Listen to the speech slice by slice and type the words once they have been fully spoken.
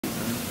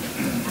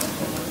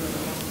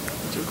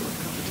All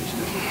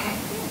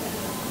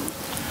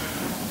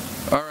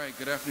right,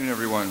 good afternoon,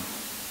 everyone.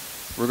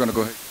 We're going to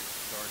go ahead and get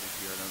started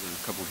here. I know there's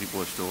a couple of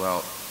people are still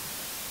out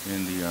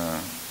in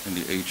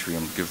the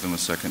atrium. Give them a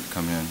second to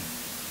come in.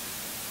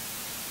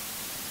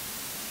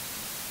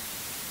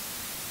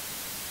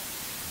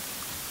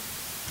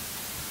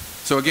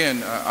 So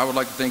again, I would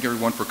like to thank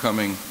everyone for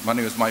coming. My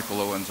name is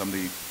Michael Owens. I'm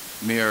the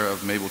mayor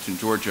of Mableton,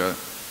 Georgia.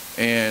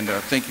 And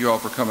thank you all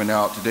for coming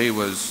out. Today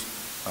was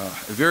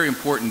a very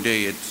important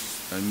day. It's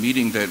a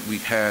meeting that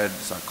we've had,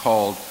 as I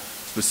called,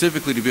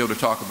 specifically to be able to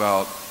talk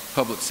about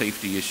public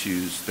safety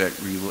issues that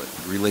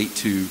relate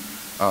to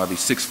the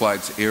Six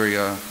Flags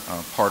area,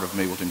 part of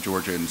Mableton,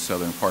 Georgia, and the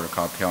southern part of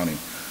Cobb County.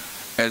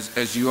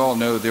 As you all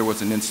know, there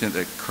was an incident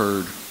that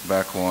occurred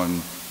back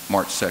on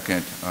March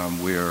 2nd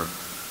where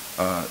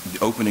the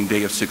opening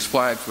day of Six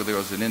Flags, where there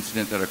was an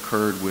incident that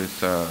occurred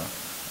with,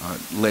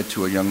 led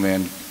to a young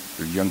man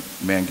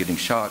getting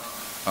shot,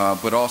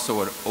 but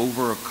also an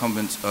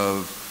overabundance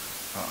of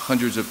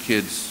hundreds of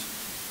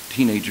kids,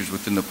 teenagers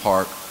within the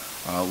park,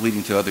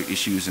 leading to other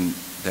issues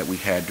that we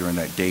had during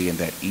that day and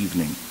that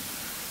evening.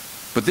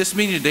 But this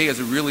meeting today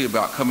is really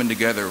about coming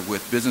together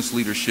with business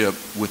leadership,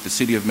 with the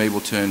city of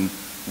Mableton,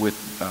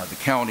 with the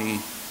county,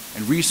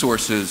 and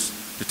resources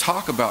to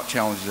talk about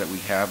challenges that we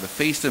have, to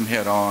face them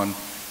head on,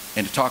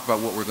 and to talk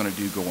about what we're going to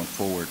do going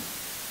forward.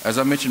 As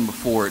I mentioned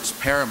before, it's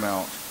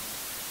paramount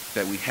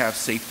that we have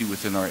safety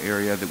within our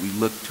area, that we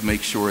look to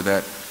make sure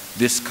that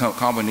this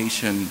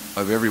combination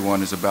of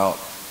everyone is about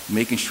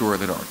making sure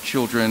that our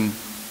children,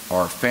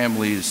 our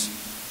families,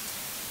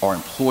 our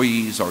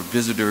employees, our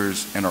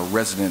visitors, and our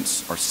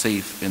residents are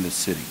safe in the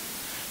city.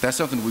 That's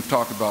something we've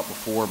talked about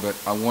before, but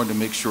I wanted to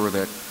make sure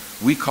that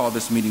we call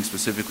this meeting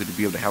specifically to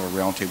be able to have a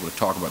roundtable to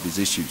talk about these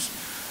issues.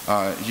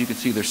 As you can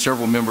see, there's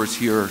several members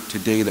here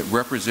today that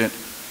represent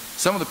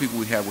some of the people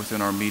we have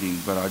within our meeting,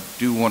 but I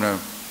do want to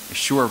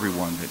assure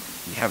everyone that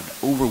we have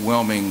an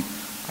overwhelming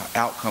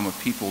outcome of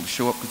people to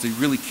show up because they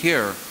really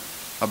care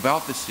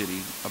about the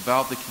city,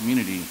 about the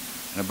community,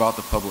 and about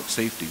the public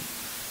safety.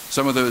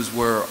 Some of those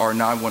were our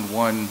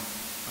 911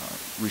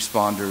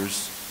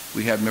 responders.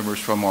 We had members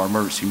from our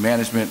emergency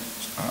management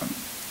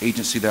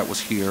agency that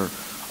was here.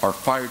 Our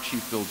fire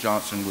chief, Bill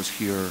Johnson, was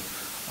here.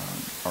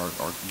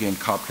 Again,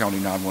 Cobb County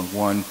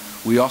 911.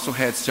 We also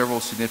had several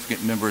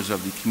significant members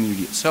of the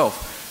community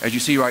itself. As you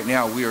see right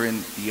now, we are in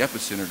the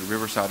epicenter, the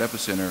Riverside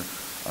epicenter,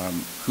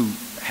 who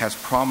has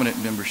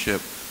prominent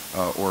membership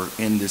or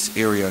in this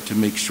area to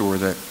make sure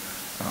that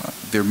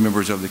they're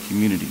members of the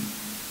community.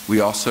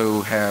 We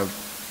also have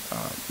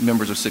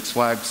members of Six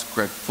Flags,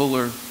 Greg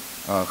Fuller,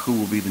 who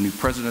will be the new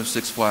president of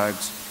Six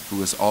Flags, who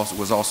was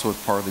also a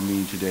part of the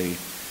meeting today,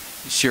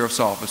 the Sheriff's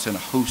Office, and a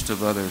host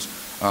of others.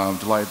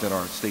 Delighted that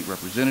our state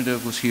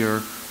representative was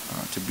here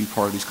to be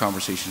part of these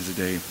conversations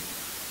today.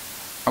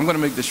 I'm going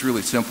to make this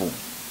really simple.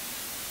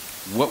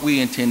 What we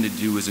intend to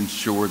do is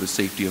ensure the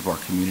safety of our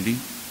community,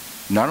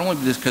 not only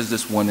because of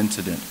this one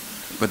incident,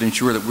 but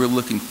ensure that we're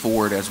looking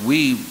forward as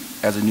we,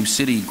 as a new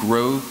city,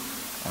 grow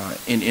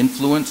in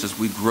influence, as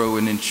we grow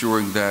in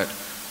ensuring that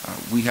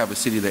we have a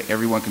city that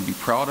everyone can be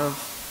proud of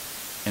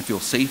and feel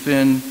safe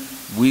in.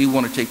 We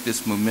want to take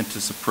this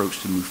momentous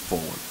approach to move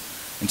forward.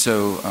 And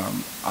so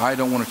I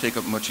don't want to take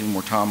up much any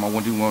more time. I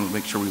want to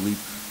make sure we leave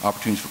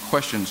opportunities for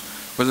questions.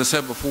 But as I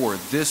said before,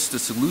 the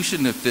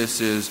solution of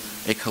this is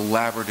a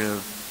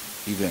collaborative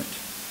event.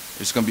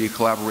 It's going to be a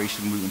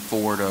collaboration moving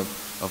forward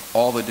of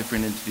all the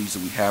different entities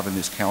that we have in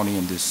this county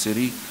and this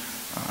city.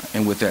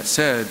 And with that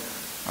said,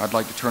 I'd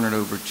like to turn it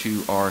over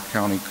to our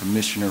county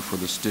commissioner for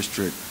this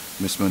district,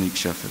 Ms. Monique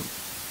Sheffield.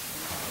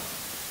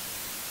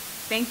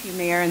 Thank you,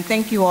 Mayor, and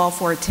thank you all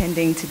for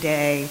attending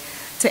today.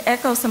 To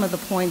echo some of the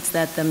points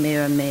that the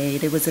mayor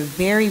made, it was a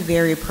very,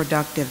 very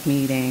productive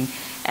meeting.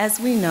 As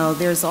we know,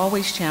 there's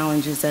always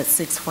challenges at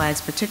Six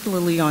Flags,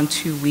 particularly on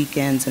 2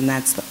 weekends, and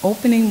that's the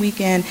opening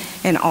weekend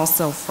and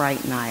also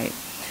Fright Night.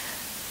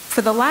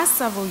 For the last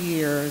several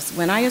years,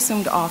 when I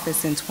assumed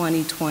office in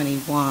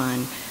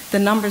 2021, the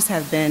numbers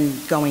have been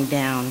going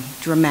down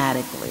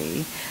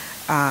dramatically.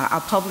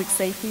 Our public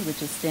safety,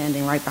 which is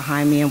standing right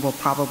behind me, and we'll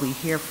probably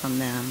hear from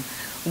them,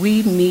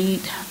 we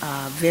meet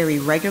very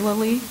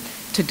regularly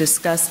to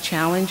discuss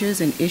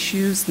challenges and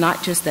issues,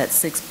 not just at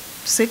Six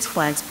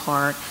Flags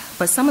Park,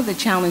 but some of the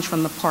challenge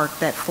from the park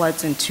that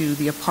floods into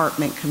the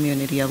apartment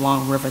community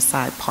along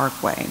Riverside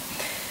Parkway.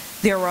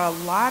 There were a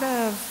lot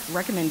of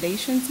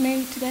recommendations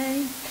made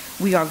today.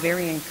 We are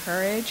very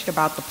encouraged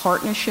about the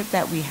partnership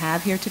that we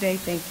have here today.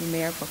 Thank you,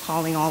 Mayor, for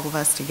calling all of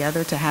us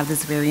together to have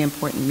this very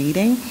important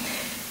meeting.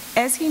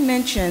 As he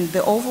mentioned,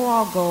 the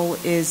overall goal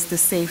is the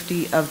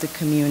safety of the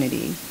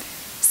community.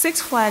 Six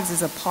Flags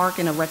is a park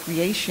and a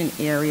recreation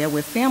area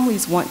where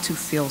families want to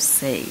feel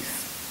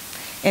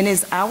safe. And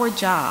it's our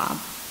job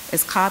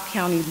as Cobb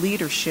County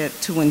leadership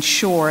to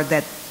ensure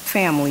that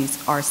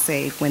families are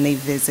safe when they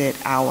visit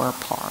our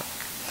park.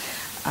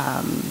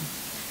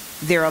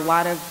 There are a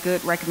lot of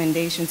good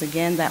recommendations,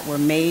 again, that were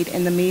made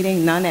in the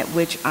meeting, none at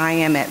which I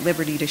am at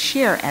liberty to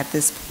share at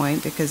this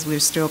point because we're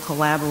still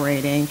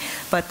collaborating.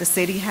 But the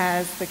city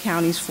has the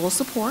county's full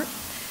support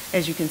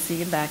as you can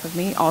see in back of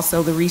me,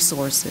 also the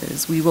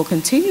resources. We will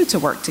continue to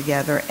work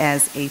together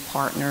as a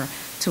partner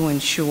to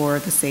ensure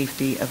the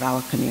safety of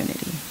our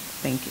community.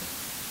 Thank you.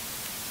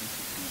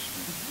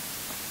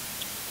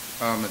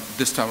 At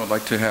this time, I'd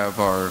like to have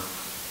our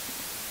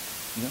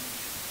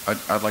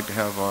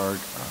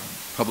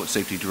Public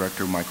Safety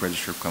Director, Mike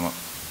Register, come up.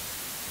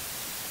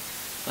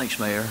 Thanks,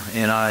 Mayor.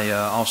 And I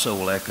also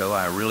will echo,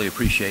 I really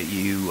appreciate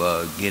you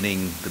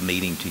getting the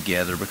meeting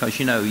together because,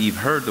 you know, you've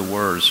heard the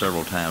word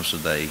several times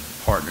today,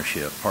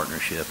 partnership,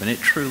 partnership, and it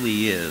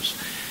truly is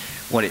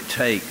what it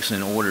takes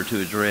in order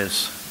to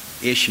address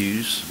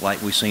issues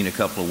like we've seen a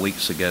couple of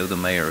weeks ago, the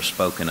mayor has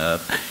spoken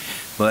of.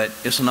 But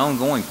it's an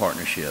ongoing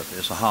partnership.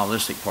 It's a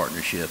holistic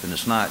partnership, and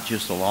it's not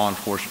just a law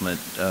enforcement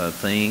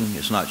thing.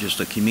 It's not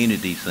just a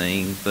community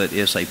thing, but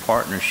it's a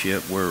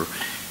partnership where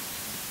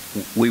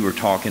we were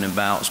talking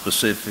about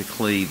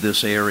specifically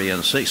this area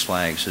in Six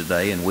Flags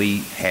today, and we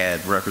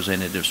had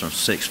representatives from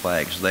Six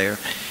Flags there.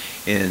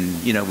 And,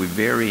 you know, we're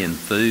very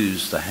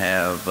enthused to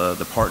have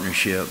the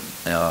partnership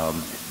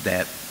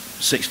that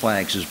Six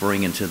Flags is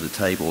bringing to the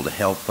table to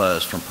help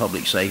us from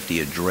public safety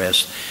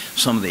address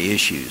some of the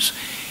issues.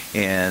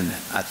 And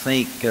I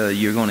think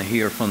you're going to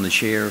hear from the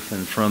sheriff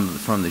and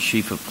from the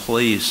chief of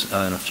police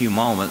in a few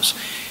moments.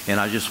 And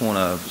I just want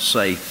to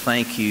say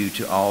thank you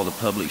to all the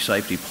public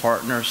safety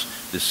partners,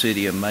 the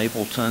city of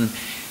Mableton,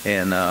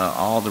 and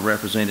all the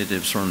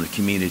representatives from the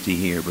community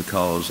here,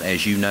 because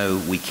as you know,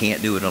 we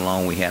can't do it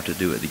alone. We have to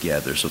do it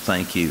together. So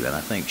thank you. And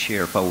I think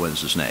Sheriff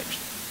Owens is next.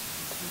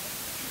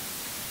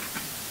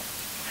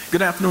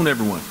 Good afternoon,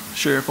 everyone.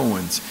 Sheriff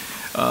Owens.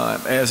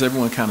 As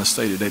everyone kind of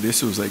stated,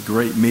 this was a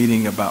great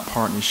meeting about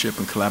partnership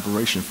and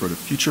collaboration for the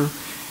future,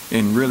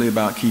 and really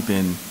about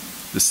keeping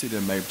the city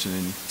of Mableton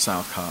and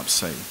South Cobb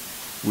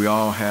safe. We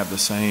all have the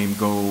same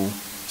goal,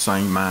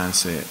 same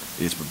mindset,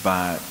 is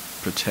provide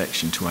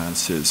protection to our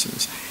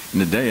citizens.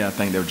 And today, I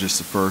think that was just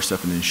the first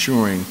step in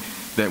ensuring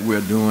that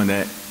we're doing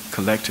that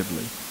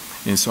collectively.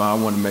 And so I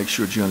want to make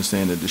sure that you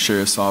understand that the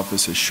Sheriff's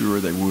Office is sure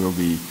that we'll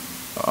be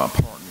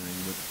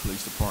partnering with the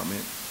police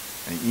department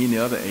and any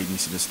other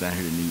agency that's down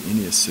here that need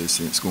any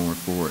assistance going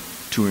forward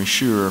to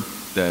ensure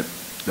that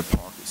the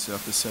park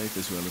itself is safe,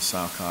 as well as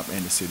South Cobb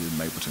and the city of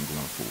Mableton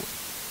going forward.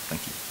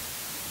 Thank you.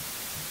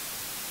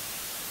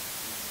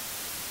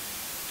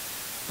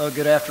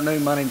 Good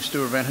afternoon. My name is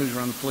Stuart Van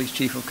Hooser. I'm the police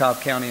chief of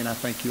Cobb County, and I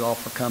thank you all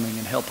for coming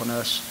and helping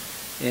us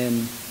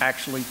in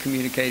actually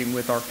communicating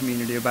with our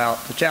community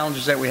about the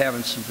challenges that we have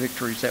and some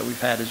victories that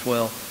we've had as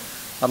well.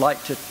 I'd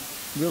like to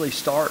really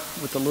start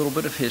with a little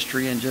bit of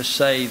history and just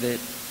say that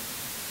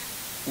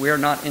we are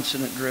not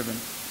incident driven.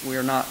 We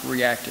are not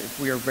reactive.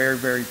 We are very,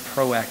 very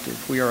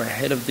proactive. We are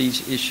ahead of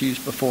these issues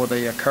before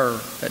they occur.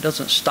 That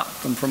doesn't stop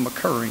them from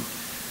occurring.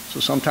 So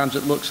sometimes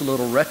it looks a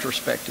little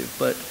retrospective,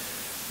 but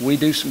we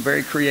do some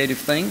very creative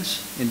things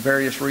in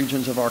various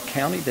regions of our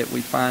county that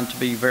we find to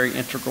be very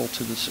integral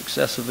to the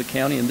success of the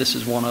county, and this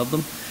is one of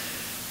them.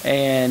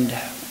 And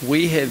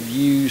we have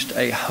used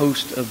a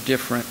host of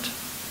different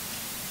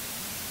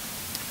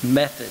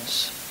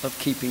methods of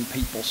keeping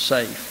people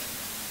safe.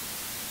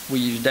 We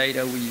use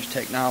data, we use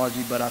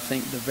technology, but I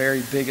think the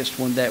very biggest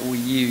one that we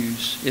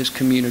use is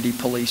community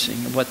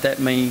policing. And what that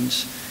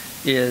means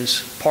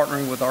is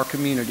partnering with our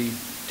community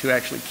to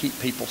actually keep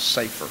people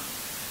safer.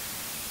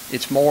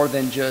 It's more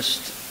than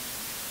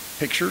just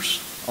pictures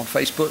on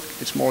Facebook.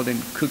 It's more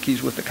than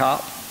cookies with the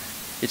cop.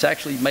 It's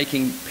actually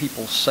making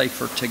people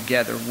safer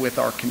together with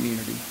our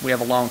community. We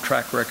have a long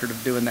track record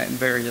of doing that in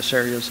various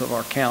areas of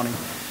our county.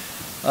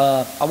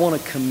 I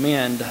want to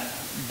commend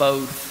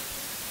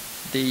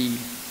both the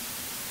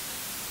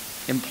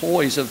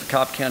employees of the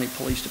Cobb County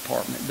Police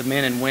Department, the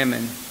men and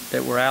women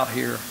that were out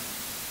here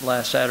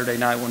last Saturday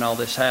night when all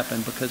this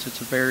happened, because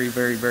it's a very,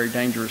 very, very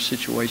dangerous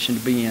situation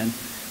to be in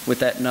with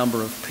that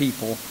number of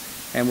people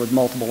and with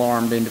multiple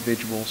armed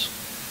individuals.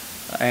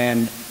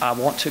 And I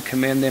want to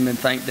commend them and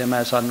thank them,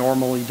 as I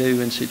normally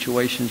do in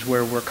situations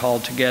where we're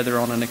called together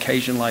on an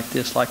occasion like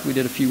this, like we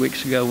did a few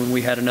weeks ago when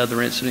we had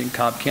another incident in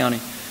Cobb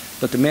County.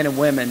 But the men and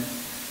women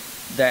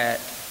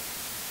that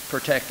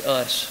protect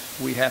us,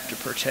 we have to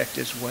protect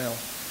as well.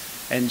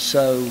 And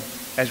so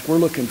as we're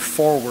looking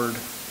forward,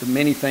 the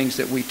many things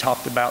that we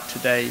talked about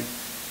today,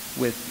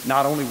 with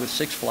not only with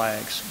Six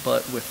Flags,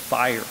 but with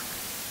fire,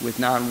 with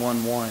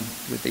 911,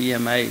 with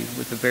EMA,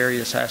 with the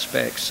various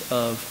aspects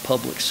of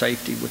public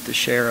safety, with the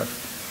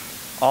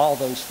sheriff, all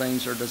those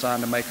things are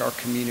designed to make our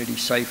community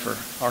safer.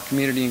 Our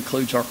community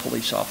includes our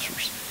police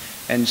officers.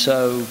 And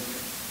so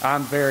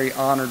I'm very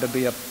honored to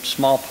be a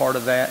small part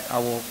of that. I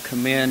will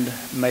commend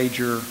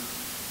Major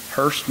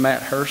Hurst,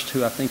 Matt Hurst,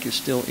 who I think is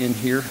still in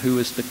here, who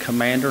is the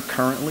commander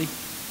currently.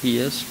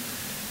 He's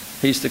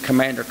the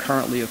commander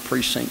currently of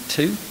Precinct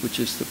 2, which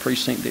is the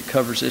precinct that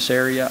covers this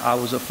area. I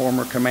was a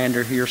former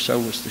commander here, so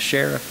was the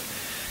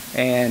sheriff.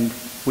 And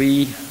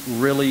we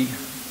really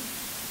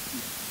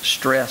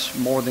stress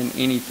more than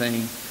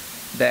anything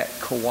that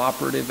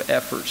cooperative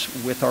efforts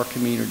with our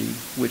community,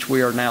 which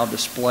we are now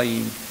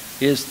displaying,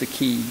 is the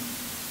key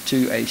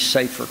to a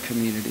safer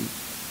community.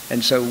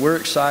 And so we're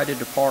excited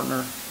to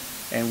partner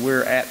and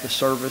we're at the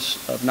service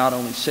of not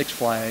only Six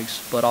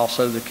Flags, but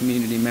also the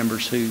community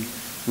members who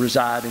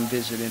reside and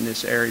visit in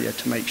this area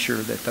to make sure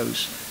that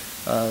those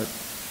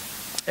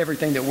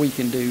everything that we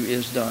can do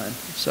is done.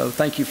 So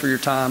thank you for your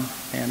time,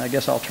 and I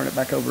guess I'll turn it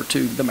back over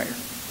to the mayor.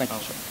 Thank you,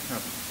 sir.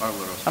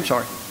 I'm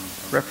sorry,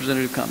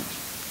 Representative Cummings.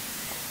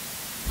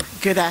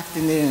 Good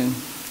afternoon.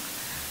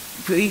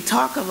 We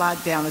talk a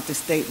lot down at the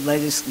state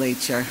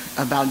legislature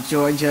about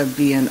Georgia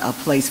being a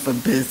place for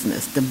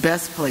business, the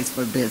best place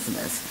for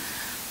business.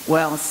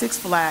 Well, Six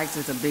Flags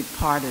is a big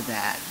part of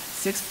that.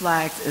 Six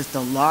Flags is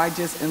the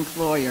largest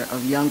employer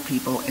of young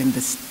people in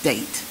the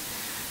state.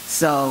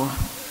 So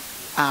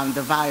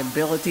the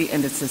viability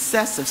and the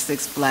success of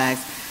Six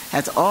Flags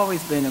has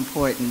always been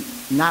important,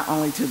 not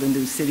only to the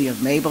new city of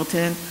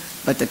Mableton,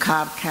 but to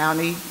Cobb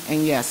County,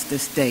 and yes, the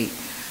state.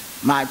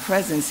 My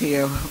presence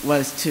here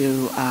was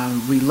to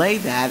relay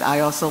that.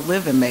 I also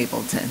live in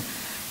Mableton,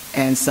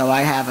 and so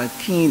I have a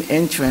keen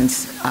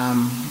interest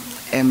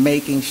in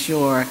making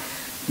sure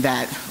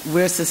that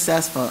we're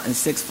successful, and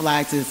Six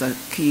Flags is a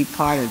key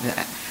part of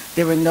that.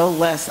 There were no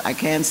less, I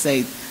can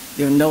say,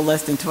 there were no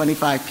less than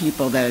 25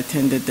 people that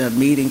attended the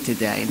meeting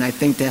today, and I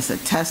think that's a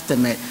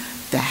testament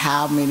to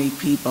how many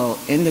people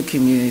in the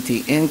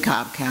community in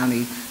Cobb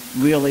County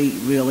really,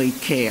 really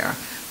care.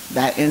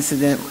 That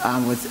incident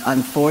was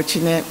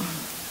unfortunate.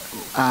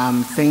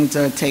 Things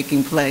are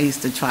taking place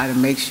to try to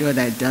make sure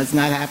that it does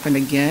not happen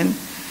again.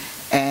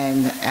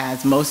 And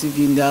as most of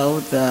you know,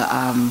 the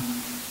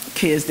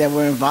kids that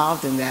were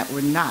involved in that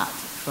were not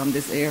from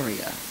this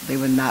area. They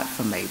were not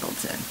from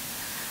Mableton.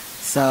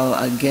 So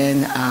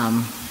again,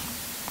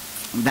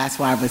 that's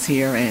why I was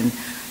here, and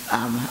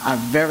I'm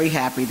very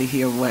happy to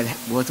hear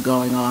what's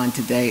going on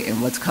today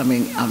and what's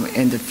coming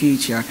in the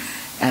future.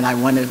 And I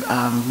want to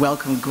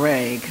welcome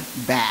Greg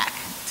back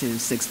to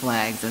Six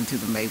Flags and to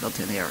the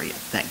Mableton area.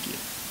 Thank you.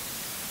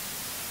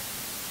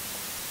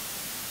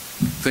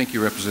 Thank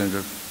you,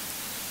 Representative.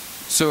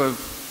 So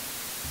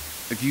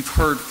if you've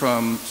heard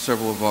from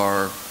several of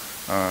our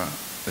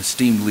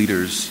esteemed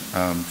leaders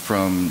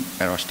from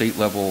at our state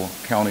level,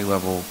 county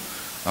level,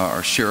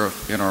 our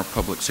sheriff and our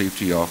public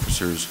safety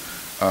officers,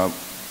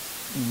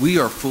 we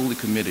are fully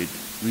committed.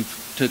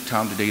 We've took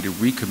time today to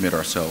recommit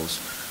ourselves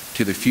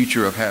to the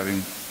future of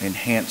having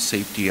enhanced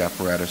safety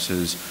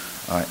apparatuses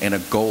and a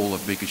goal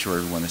of making sure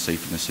everyone is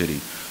safe in the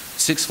city.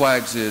 Six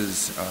Flags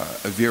is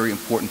a very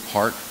important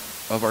part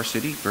of our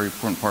city, very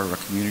important part of our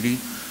community.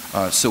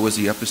 So is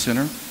the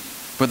Epicenter.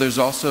 But there's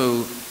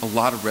also a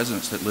lot of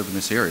residents that live in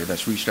this area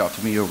that's reached out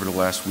to me over the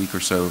last week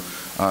or so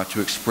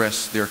to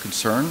express their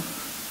concern,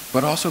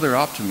 but also their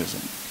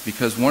optimism.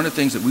 Because one of the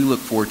things that we look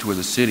forward to as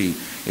a city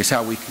is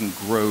how we can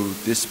grow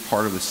this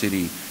part of the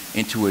city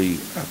into a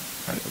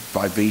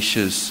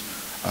vivacious,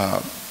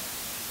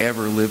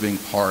 ever-living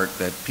part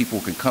that people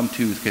can come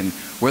to,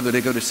 whether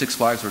they go to Six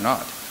Flags or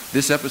not.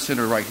 This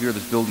Epicenter right here,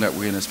 this building that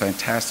we're in, is a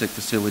fantastic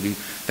facility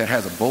that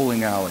has a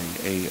bowling alley,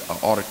 a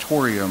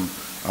auditorium,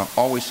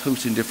 always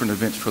hosting different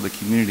events for the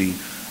community.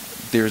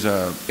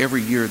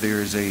 Every year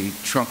there is a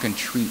trunk and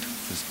treat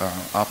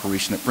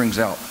operation that brings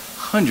out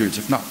hundreds,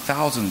 if not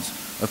thousands,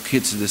 of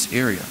kids to this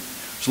area.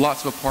 There's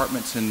lots of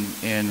apartments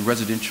and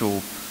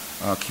residential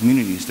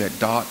communities that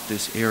dot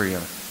this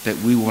area that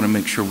we want to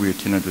make sure we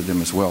attend to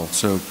them as well.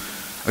 So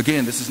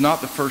again, this is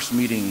not the first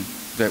meeting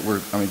that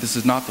this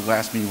is not the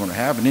last meeting we're going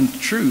to have, and in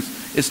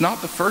truth, it's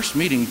not the first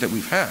meeting that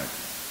we've had.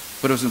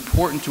 But it was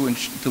important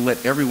to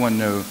let everyone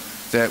know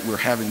that we're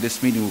having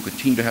this meeting. We'll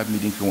continue to have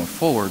meetings going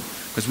forward,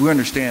 because we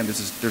understand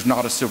there's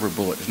not a silver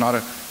bullet. There's not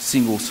a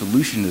single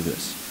solution to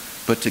this.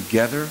 But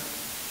together,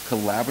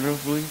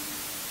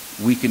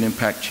 collaboratively, we can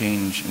impact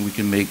change, and we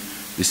can make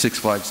the Six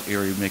Flags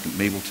area, make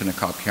Mableton and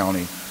Cobb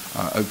County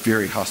a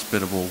very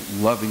hospitable,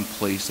 loving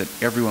place that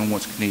everyone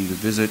wants to continue to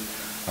visit,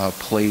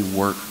 play,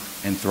 work,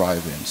 and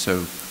thrive in.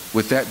 So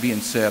with that being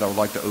said, I would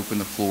like to open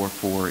the floor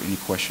for any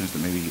questions that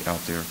may be out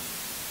there.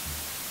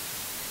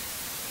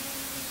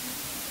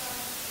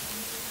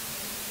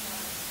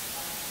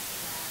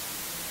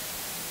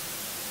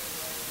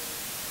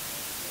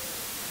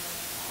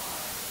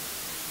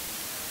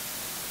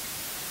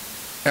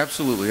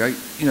 Absolutely.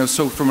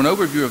 So from an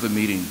overview of the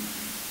meeting,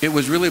 it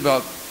was really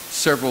about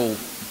several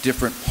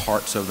different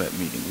parts of that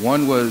meeting.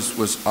 One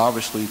was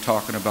obviously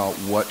talking about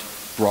what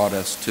brought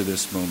us to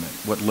this moment,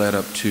 what led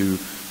up to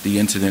the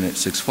incident at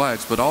Six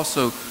Flags, but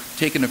also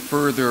taking a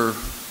further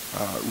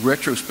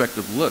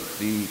retrospective look.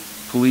 The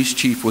police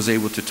chief was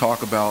able to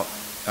talk about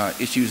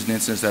issues and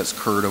incidents that's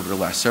occurred over the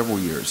last several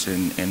years,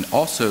 and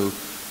also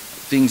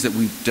things that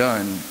we've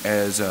done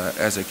as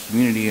a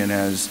community and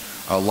as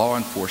law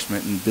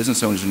enforcement and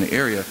business owners in the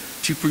area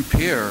to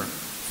prepare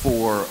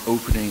for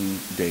opening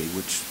day,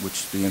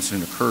 which the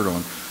incident occurred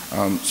on.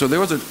 So there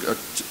was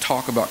a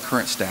talk about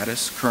current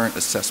status, current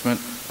assessment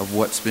of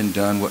what's been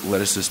done, what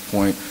led us to this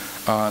point.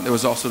 There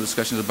was also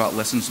discussions about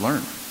lessons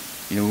learned.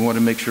 We want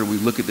to make sure we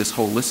look at this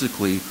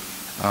holistically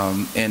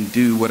and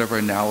do whatever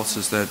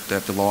analysis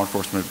that the law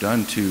enforcement have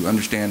done to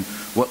understand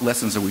what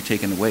lessons are we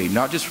taking away,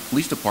 not just for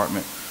police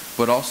department,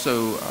 but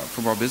also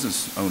from our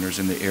business owners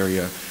in the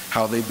area,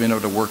 how they've been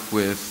able to work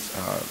with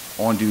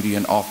on-duty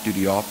and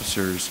off-duty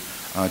officers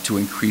to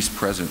increase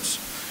presence.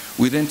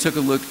 We then took a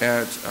look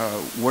at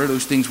what are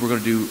those things we're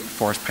going to do as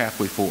far as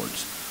pathway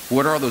forwards.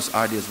 What are those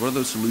ideas? What are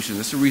those solutions?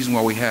 That's the reason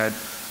why we had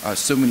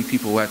so many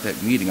people at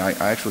that meeting. I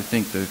actually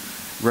think the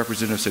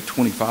representative said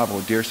 25, I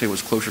would dare say it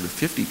was closer to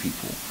 50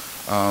 people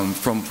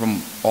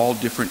from all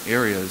different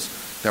areas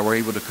that were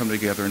able to come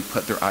together and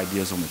put their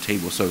ideas on the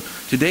table. So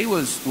today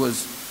was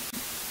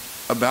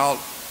about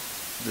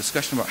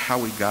discussion about how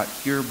we got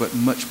here, but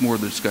much more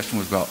of the discussion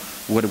was about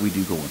what do we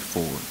do going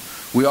forward.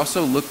 We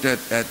also looked at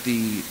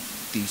the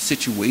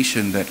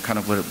situation that kind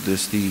of led up to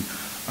this, the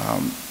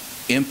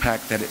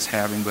impact that it's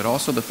having, but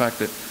also the fact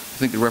that I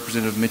think the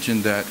representative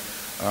mentioned that,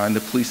 and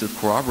the police have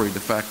corroborated the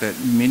fact that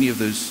many of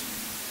those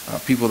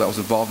people that was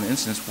involved in the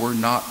incidents were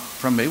not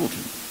from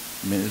Mableton.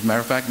 I mean, as a matter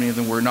of fact, many of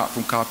them were not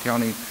from Cobb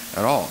County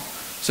at all.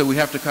 So we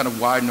have to kind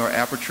of widen our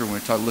aperture when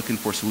we're looking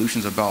for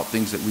solutions about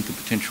things that we could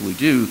potentially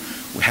do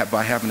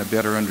by having a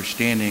better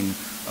understanding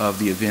of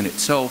the event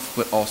itself,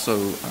 but also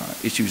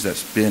issues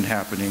that's been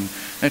happening.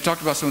 And I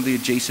talked about some of the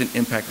adjacent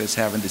impact that's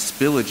having, the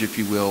spillage, if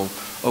you will,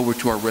 over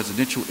to our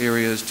residential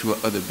areas, to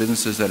other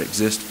businesses that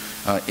exist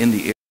in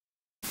the area,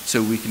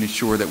 so we can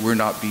ensure that we're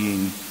not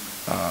being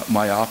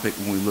myopic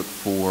when we look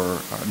for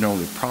not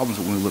only problems,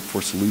 but when we look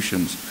for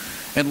solutions.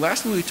 And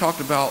lastly, we talked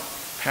about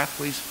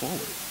pathways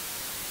forward.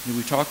 And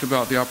we talked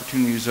about the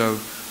opportunities of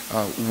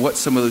what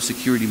some of those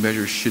security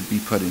measures should be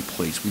put in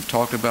place. We've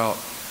talked about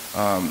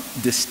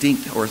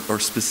distinct or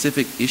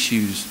specific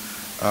issues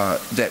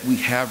that we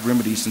have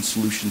remedies and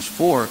solutions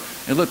for.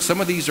 And look,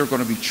 some of these are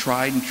going to be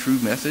tried and true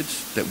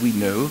methods that we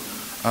know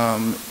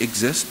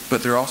exist,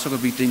 but there are also going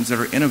to be things that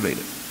are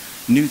innovative.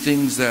 New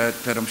things that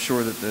I'm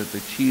sure that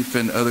the chief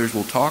and others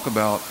will talk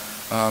about,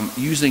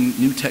 using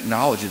new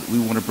technology that we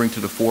want to bring to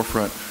the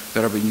forefront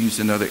that are being used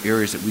in other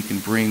areas that we can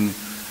bring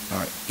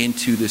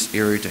into this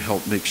area to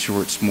help make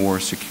sure it's more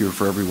secure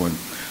for everyone.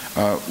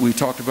 We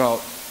talked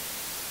about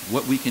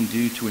what we can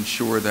do to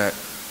ensure that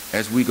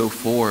as we go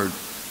forward,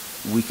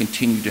 we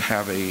continue to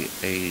have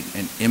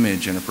an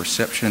image and a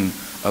perception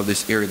of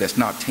this area that's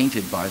not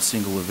tainted by a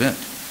single event.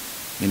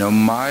 You know,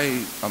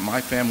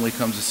 my family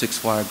comes to Six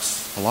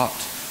Flags a lot.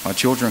 My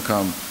children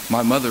come.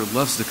 My mother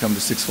loves to come to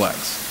Six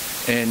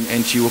Flags,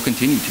 and she will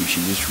continue to.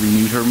 She just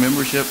renewed her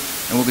membership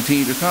and will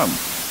continue to come.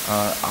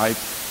 I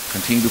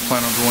continue to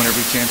plan on going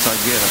every chance I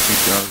get. I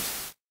think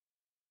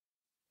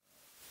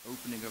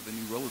opening of the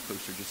new roller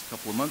coaster just a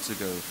couple of months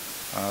ago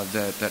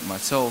that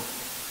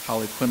myself,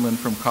 Holly Quinlan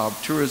from Cobb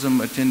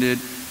Tourism attended,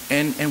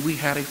 and we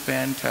had a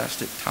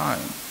fantastic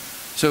time.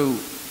 So,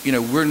 you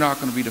know, we're not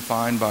going to be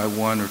defined by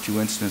one or two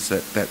incidents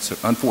that's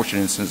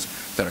unfortunate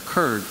incidents that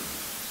occurred.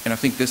 And I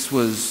think this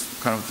was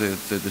kind of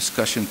the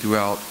discussion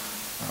throughout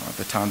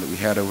the time that we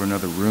had over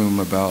another room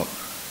about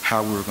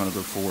how we were going to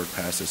go forward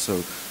past this.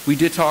 So we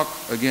did talk,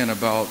 again,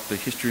 about the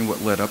history and what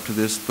led up to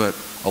this, but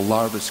a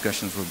lot of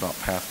discussions were about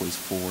pathways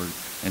forward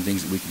and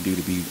things that we can do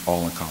to be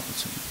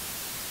all-encompassing.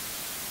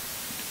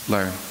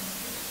 Larry.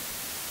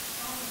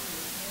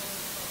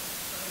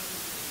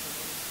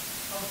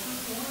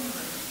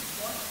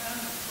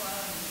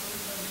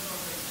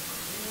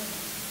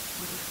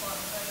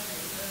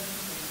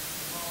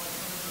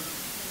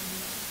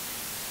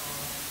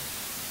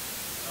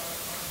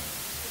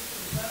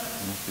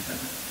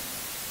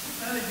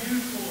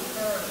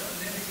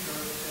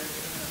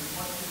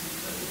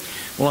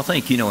 Well, I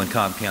think, you know, in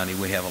Cobb County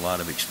we have a lot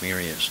of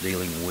experience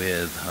dealing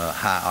with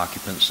high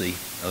occupancy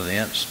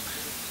events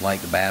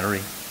like the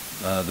Battery,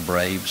 the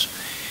Braves.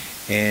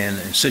 And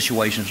in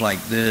situations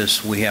like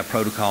this, we have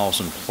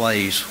protocols in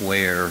place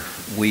where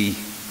we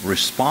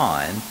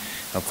respond.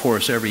 Of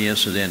course, every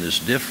incident is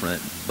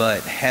different,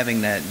 but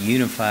having that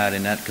unified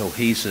and that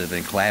cohesive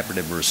and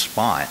collaborative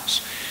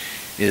response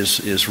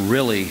is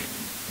really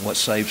what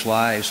saves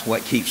lives,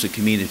 what keeps the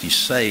community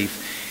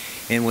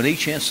safe. And with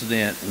each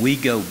incident, we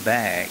go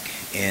back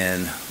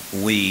and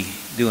we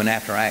do an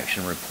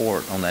after-action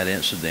report on that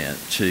incident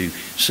to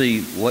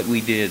see what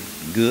we did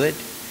good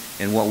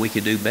and what we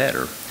could do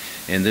better.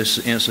 And this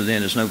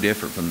incident is no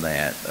different from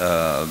that.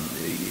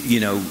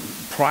 You know,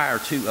 prior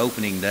to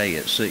opening day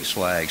at Six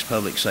Flags,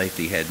 Public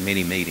Safety had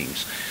many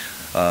meetings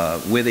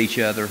with each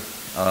other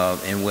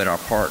and with our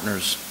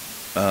partners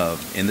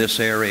in this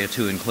area,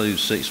 to include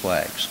Six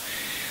Flags,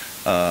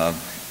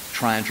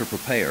 trying to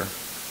prepare.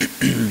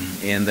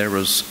 And there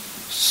was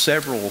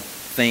several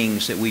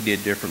things that we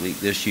did differently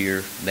this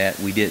year that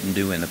we didn't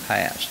do in the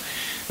past.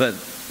 But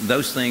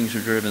those things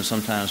are driven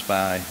sometimes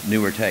by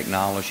newer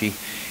technology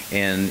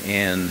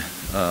and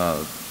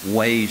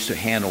ways to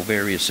handle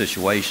various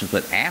situations.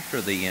 But after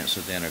the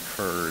incident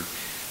occurred,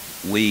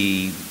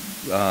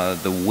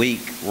 the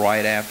week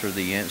right after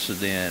the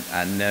incident,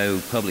 I know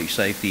Public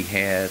Safety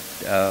had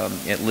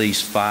at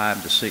least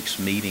 5 to 6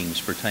 meetings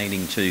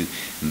pertaining to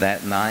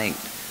that night,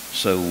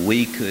 so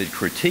we could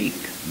critique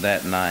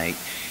that night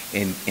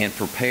and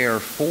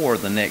prepare for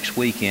the next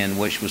weekend,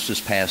 which was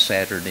this past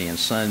Saturday and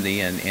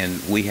Sunday,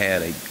 and we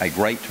had a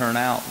great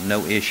turnout,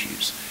 no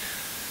issues.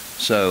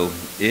 So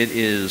it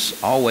is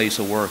always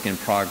a work in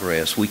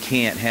progress. We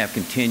can't have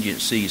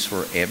contingencies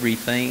for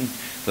everything,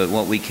 but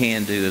what we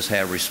can do is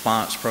have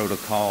response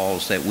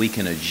protocols that we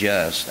can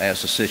adjust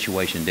as the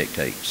situation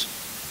dictates.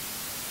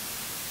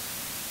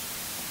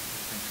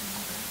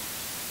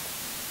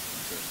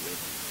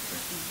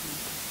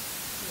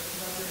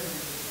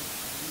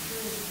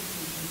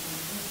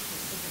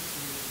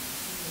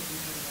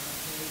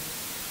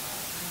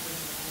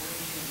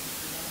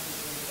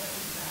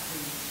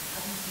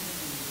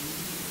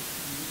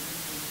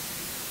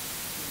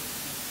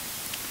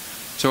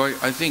 So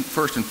I think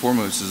first and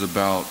foremost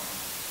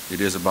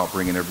it is about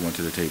bringing everyone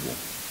to the table,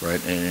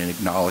 right, and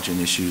acknowledging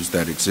issues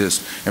that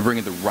exist and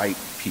bringing the right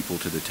people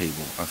to the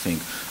table. I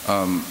think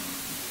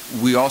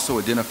we also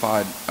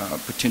identified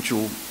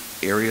potential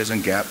areas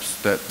and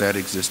gaps that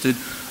existed.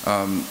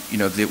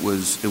 It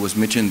was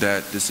mentioned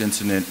that this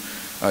incident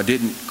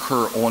didn't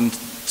occur on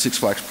Six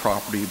Flags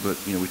property, but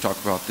we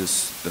talked about the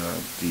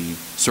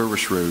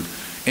service road,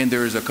 and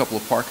there's a couple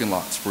of parking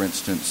lots, for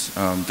instance,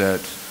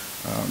 that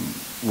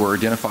were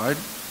identified,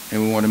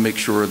 and we want to make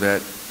sure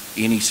that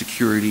any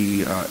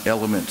security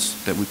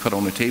elements that we put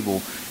on the table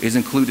is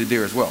included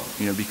there as well.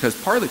 Because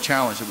part of the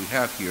challenge that we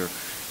have here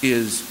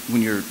is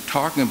when you're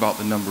talking about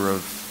the number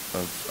of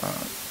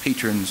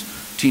patrons,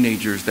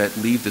 teenagers that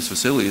leave this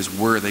facility, is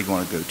where are they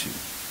going to go to?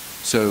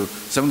 So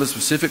some of the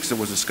specifics that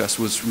was discussed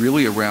was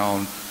really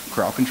around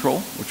crowd control,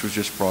 which was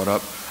just brought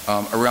up,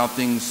 around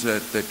things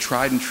that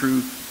tried and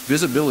true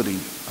visibility,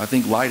 I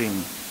think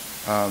lighting,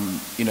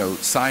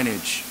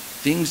 signage,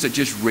 things that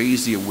just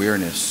raise the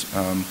awareness.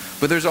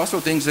 But there's also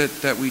things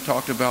that we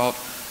talked about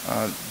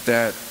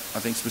that I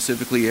think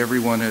specifically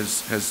everyone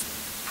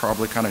has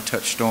probably kind of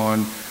touched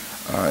on,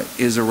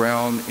 is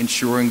around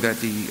ensuring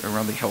that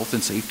around the health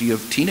and safety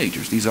of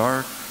teenagers. These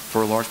are,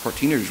 for a large part,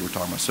 teenagers we're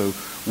talking about. So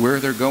where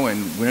they're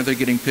going, when are they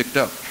getting picked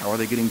up, how are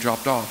they getting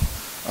dropped off?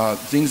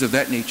 Things of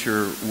that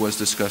nature was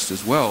discussed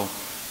as well.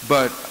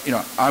 But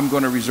I'm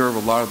going to reserve a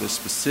lot of the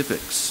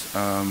specifics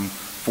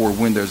for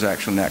when there's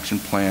actually an action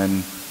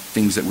plan,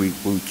 things that we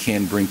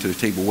can bring to the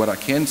table. What I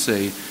can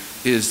say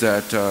is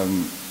that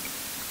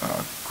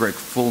Greg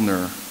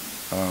Fulner,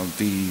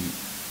 the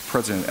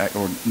president,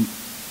 or I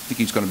think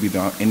he's going to be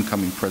the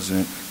incoming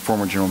president,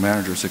 former general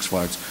manager of Six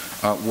Flags,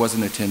 was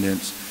in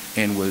attendance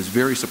and was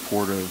very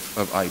supportive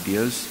of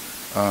ideas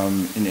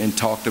and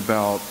talked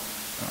about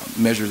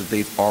measures that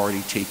they've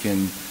already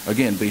taken,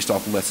 again, based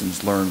off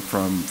lessons learned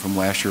from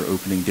last year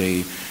opening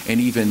day,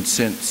 and even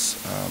since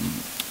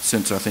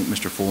I think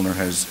Mr. Fulner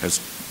has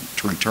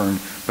returned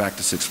back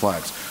to Six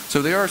Flags.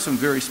 So there are some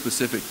very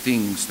specific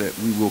things that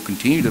we will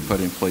continue to put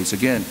in place.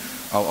 Again,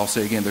 I'll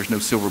say again, there's no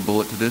silver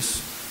bullet to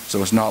this.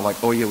 So it's not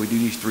like, oh yeah, we do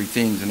these three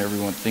things and every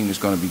one thing is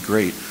going to be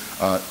great.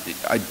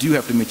 I do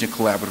have to mention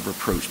collaborative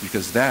approach,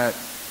 because that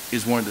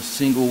is one of the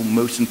single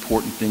most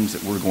important things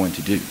that we're going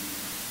to do.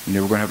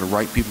 We're going to have the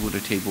right people at the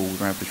table. We're going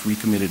to have this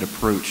recommitted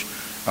approach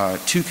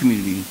to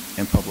community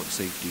and public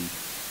safety.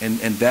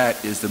 And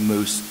that is the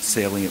most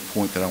salient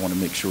point that I want to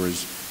make sure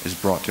is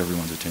brought to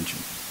everyone's attention.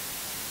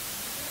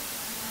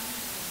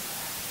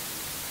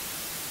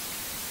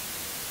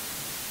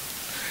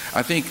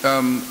 I think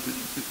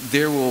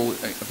the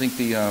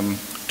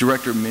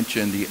director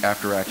mentioned the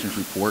after actions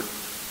report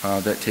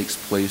that takes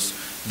place.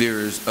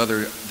 There's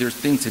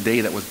things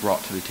today that was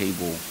brought to the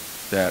table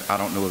that I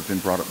don't know have been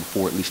brought up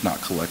before, at least not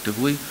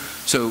collectively.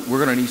 So we're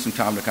going to need some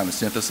time to kind of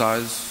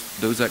synthesize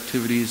those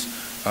activities,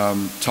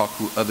 talk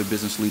to other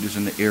business leaders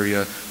in the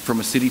area. From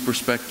a city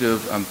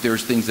perspective,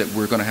 there's things that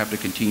we're going to have to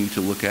continue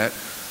to look at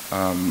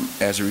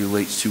as it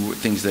relates to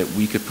things that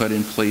we could put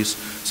in place.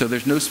 So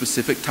there's no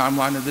specific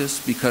timeline of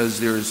this, because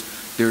there's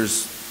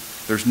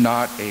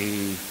not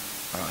a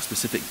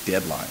specific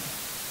deadline,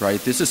 right?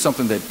 This is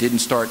something that didn't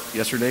start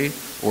yesterday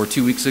or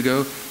 2 weeks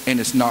ago, and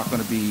it's not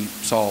going to be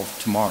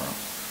solved tomorrow.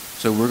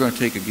 So we're going to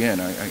take, again,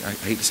 I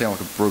hate to sound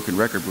like a broken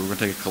record, but we're going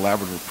to take a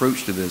collaborative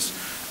approach to this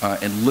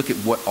and look at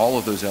what all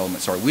of those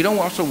elements are. We don't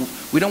want to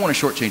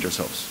shortchange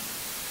ourselves,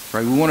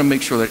 right? We want to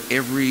make sure that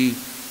every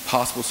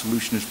possible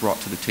solution is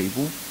brought to the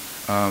table.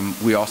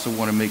 We also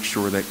want to make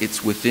sure that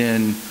it's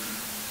within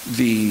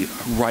the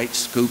right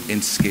scope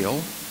and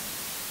scale.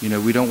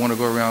 We don't want to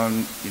go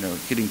around,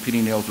 hitting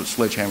penny nails with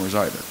sledgehammers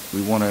either.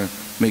 We want to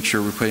make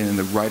sure we're putting in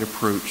the right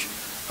approach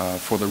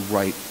for the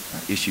right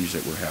issues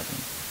that we're having.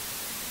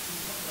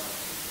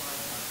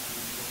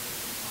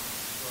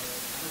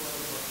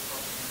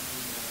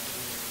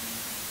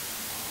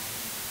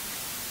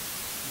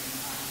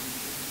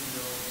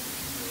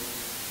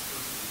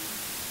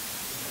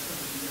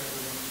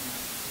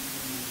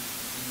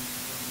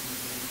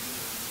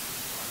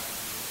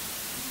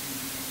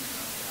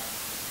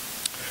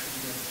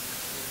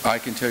 I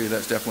can tell you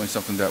that's definitely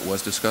something that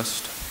was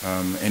discussed,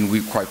 and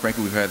quite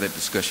frankly, we've had that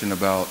discussion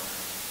about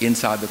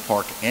inside the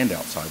park and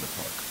outside the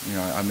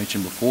park. I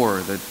mentioned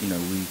before that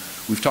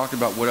we've talked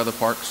about what other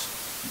parks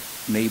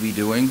may be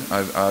doing.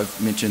 I've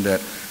mentioned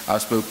that I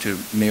spoke to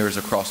mayors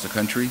across the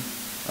country,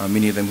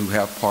 many of them who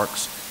have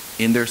parks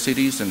in their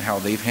cities, and how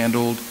they've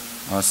handled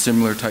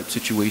similar type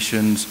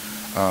situations.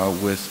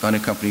 with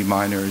unaccompanied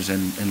minors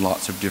and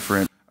lots of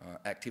different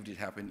activities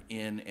happen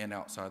in and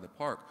outside the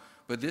park.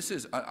 But this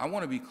is, I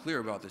want to be clear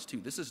about this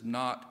too. This is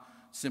not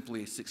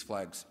simply a Six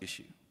Flags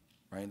issue,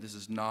 right? This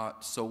is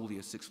not solely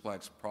a Six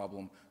Flags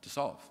problem to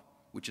solve,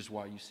 which is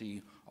why you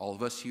see all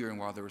of us here and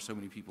why there were so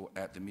many people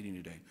at the meeting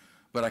today.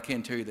 But I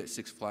can tell you that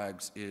Six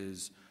Flags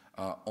is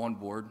on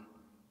board,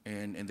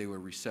 and they were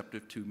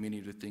receptive to many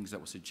of the things that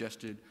were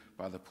suggested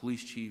by the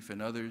police chief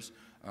and others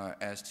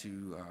as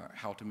to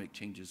how to make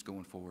changes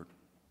going forward.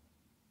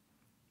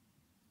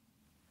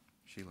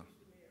 Sheila.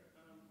 Mr.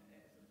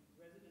 Mayor, as a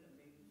resident of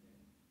Mableton,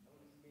 I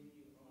want to commend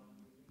you on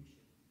your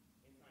leadership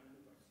in trying to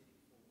move our city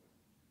forward.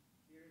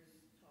 There's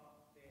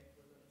talk that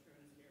we're going to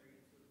turn this area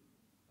into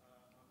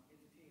entertainment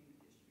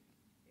district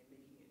and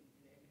making it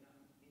an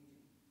economic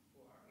engine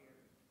for our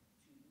area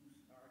to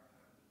boost our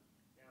economy.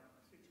 Now,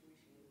 a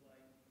situation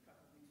like a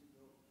couple of weeks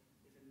ago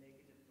is a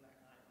negative black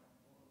eye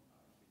on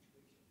our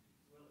situation,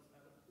 as well as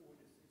other poor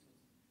decisions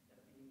that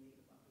are being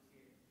made about this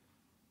area.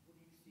 What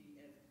do you see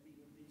as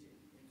being a vision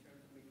in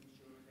terms of making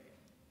sure that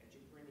as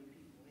you're bringing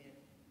people in,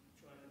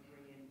 trying to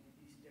bring in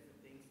these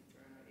different things to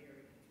turn our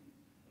area into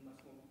a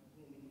much more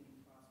booming and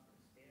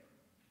prosperous area?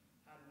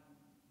 How do you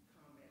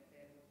combat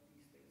that with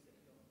these things that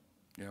are going on?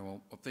 Yeah,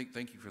 well,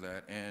 thank you for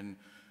that. And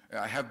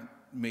I have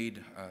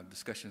made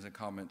discussions and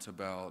comments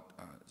about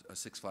a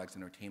Six Flags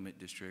Entertainment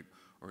District,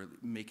 or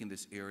making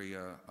this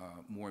area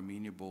more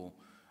amenable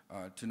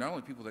to not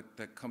only people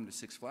that come to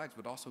Six Flags,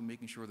 but also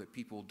making sure that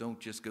people don't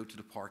just go to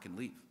the park and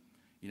leave.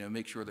 You know,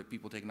 make sure that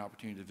people take an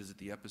opportunity to visit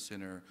the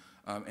Epicenter,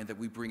 and that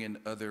we bring in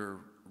other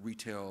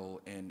retail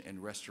and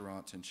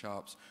restaurants and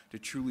shops to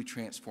truly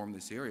transform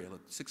this area.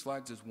 Look, Six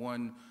Flags is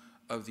one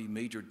of the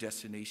major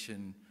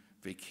destination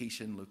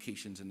vacation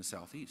locations in the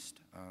Southeast.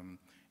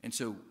 And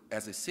so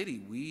as a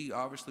city, we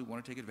obviously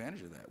want to take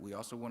advantage of that. We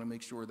also want to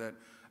make sure that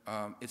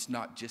it's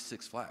not just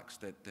Six Flags,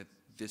 that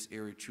this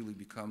area truly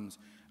becomes,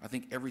 I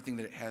think, everything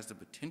that it has the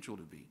potential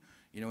to be.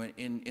 You know,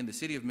 in the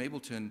city of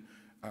Mableton,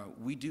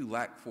 we do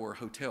lack for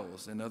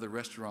hotels and other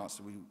restaurants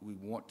that we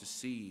want to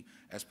see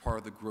as part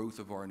of the growth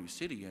of our new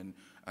city. And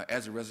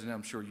as a resident,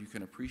 I'm sure you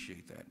can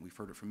appreciate that. We've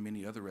heard it from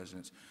many other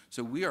residents.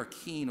 So we are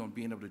keen on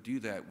being able to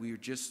do that. We are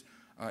just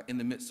in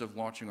the midst of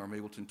launching our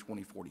Mableton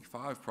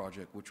 2045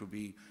 project, which will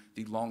be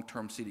the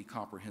long-term city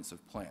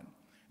comprehensive plan.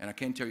 And I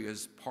can tell you,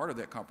 as part of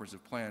that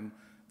comprehensive plan,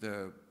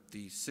 the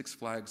Six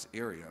Flags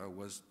area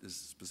is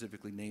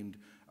specifically named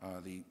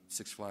the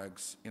Six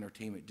Flags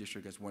Entertainment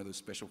District as one of those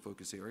special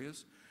focus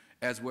areas,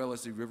 as well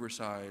as the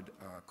Riverside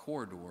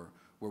corridor,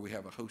 where we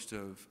have a host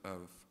of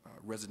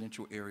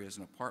residential areas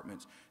and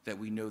apartments that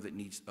we know that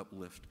needs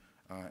uplift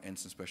and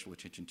some special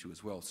attention to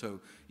as well. So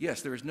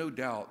yes, there is no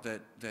doubt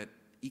that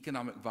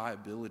economic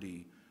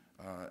viability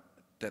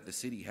that the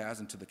city has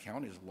and to the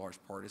county as a large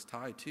part is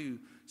tied to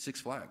Six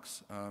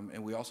Flags.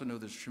 And we also know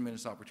there's a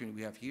tremendous opportunity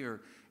we have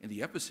here in the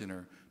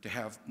Epicenter to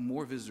have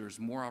more visitors,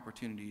 more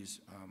opportunities,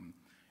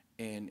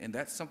 and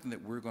that's something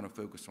that we're going to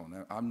focus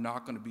on. I'm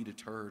not going to be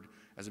deterred,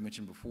 as I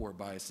mentioned before,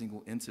 by a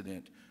single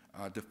incident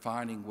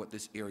defining what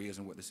this area is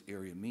and what this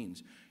area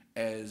means.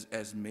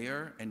 As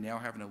mayor, and now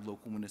having a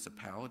local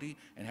municipality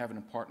and having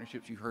the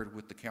partnerships you heard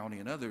with the county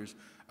and others,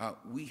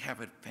 we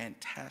have a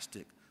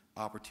fantastic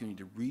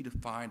opportunity to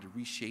redefine, to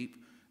reshape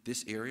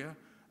this area,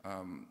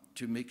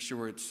 to make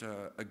sure it's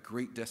a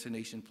great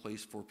destination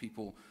place for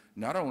people,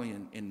 not only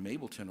in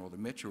Mableton or the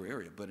metro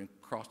area, but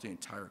across the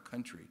entire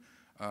country.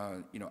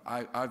 You know,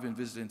 I've been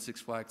visiting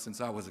Six Flags since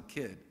I was a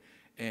kid,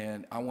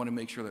 and I want to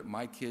make sure that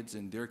my kids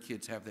and their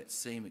kids have that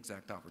same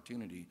exact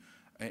opportunity.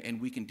 And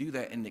we can do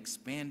that in an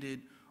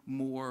expanded,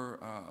 more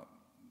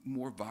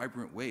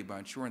vibrant way by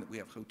ensuring that we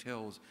have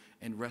hotels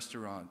and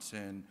restaurants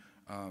and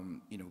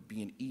you know,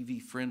 being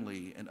EV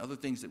friendly and other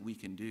things that we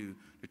can do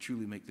to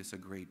truly make this a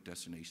great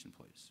destination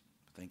place.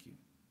 Thank you.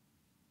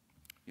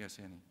 Yes,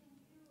 Annie.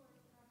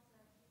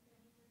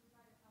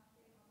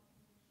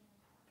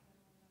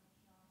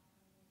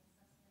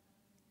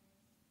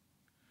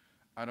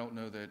 I don't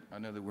know that. I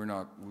know that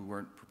we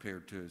weren't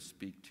prepared to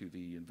speak to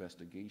the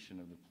investigation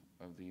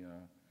of the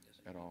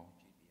at all,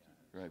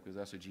 right? Because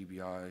that's a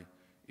GBI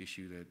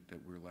issue that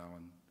we're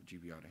allowing the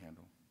GBI to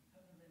handle.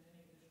 Have there been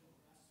any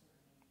additional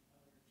arrests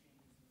or any other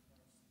changes in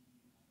regards to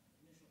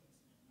the initial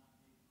incident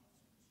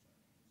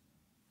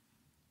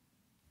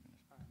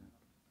not being officer destructive? I'm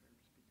not prepared to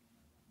speak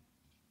on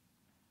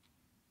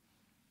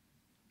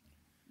that right now.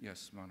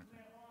 Yes, Monica.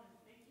 Mayor Owens,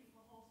 thank you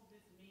for hosting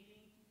this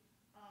meeting.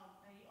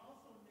 And you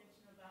also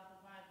mentioned about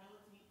the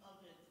viability of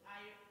the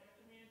entire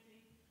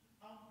community.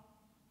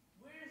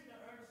 Where is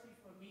the urgency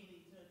for a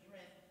meeting to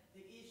address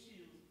the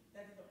issues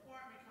that the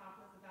apartment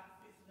complex is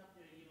not fixing up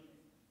their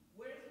units?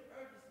 Where's the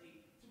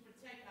urgency to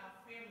protect our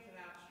families and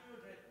our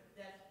children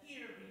that's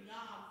here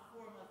beyond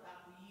 4 months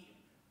out the year?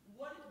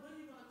 When are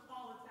you going to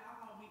call a town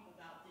hall meeting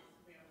about this,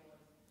 Mayor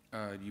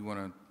Owens? You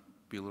want to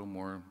be a little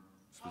more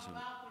specific?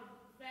 About the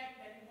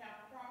fact that you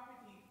have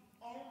property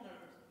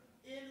owners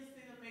in the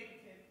city of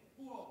Mableton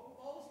who are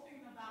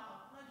boasting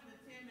about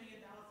 $110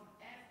 million in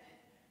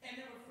assets, and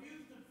they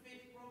refuse to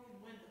fix broken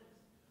windows.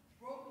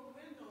 Broken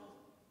windows,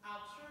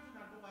 our children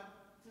are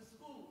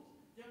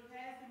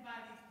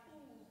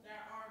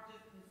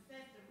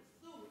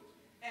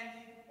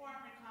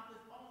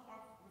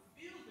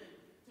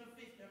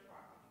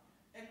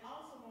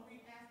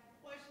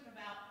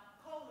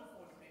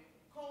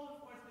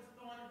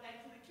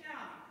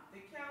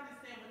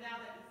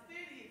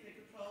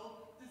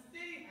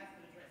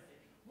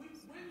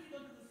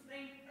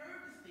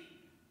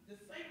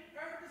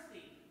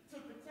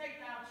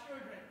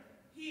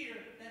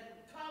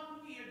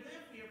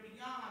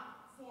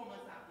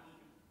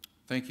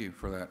Thank you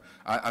for that.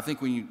 I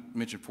think when you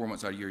mentioned 4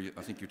 months out of the year,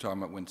 I think you're talking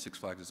about when Six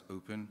Flags is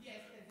open,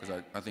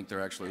 because I think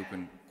they're actually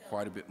open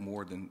quite a bit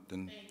more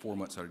than 4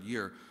 months out of the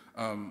year.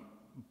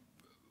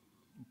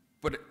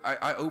 But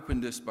I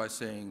opened this by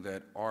saying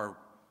that our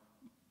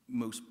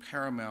most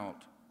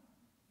paramount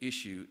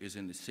issue is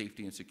in the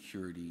safety and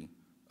security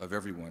of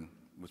everyone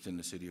within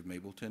the city of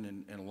Mableton,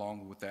 and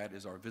along with that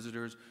is our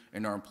visitors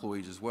and our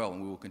employees as well,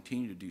 and we will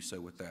continue to do so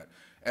with that.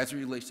 As it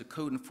relates to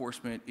code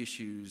enforcement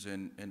issues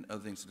and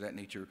other things of that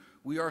nature,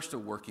 we are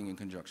still working in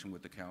conjunction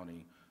with the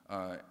county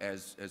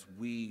as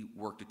we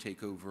work to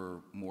take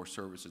over more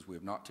services. We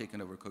have not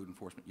taken over code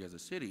enforcement yet as a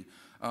city,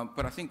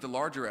 but I think the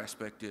larger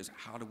aspect is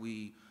how do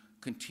we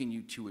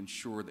continue to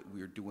ensure that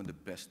we are doing the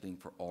best thing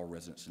for all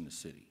residents in the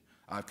city.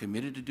 I've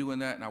committed to doing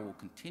that, and I will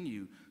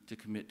continue to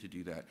commit to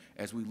do that.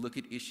 As we look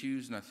at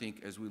issues, and I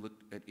think as we look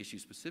at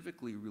issues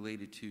specifically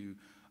related to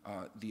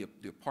the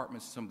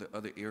apartments, some of the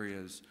other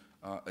areas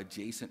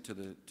adjacent to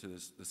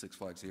the Six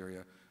Flags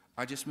area,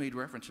 I just made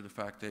reference to the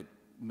fact that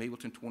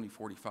Mableton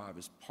 2045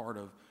 is part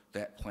of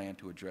that plan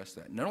to address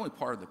that. Not only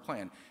part of the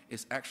plan,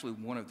 it's actually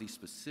one of the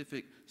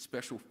specific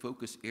special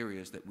focus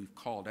areas that we've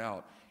called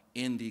out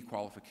in the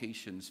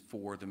qualifications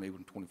for the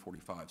Mableton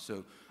 2045.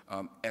 So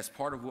as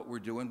part of what we're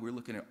doing, we're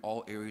looking at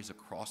all areas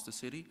across the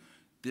city.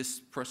 This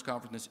press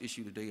conference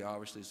issue today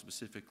obviously is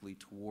specifically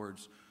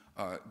towards,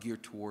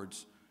 geared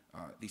towards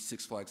the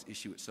Six Flags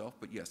issue itself,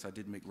 but yes, I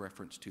did make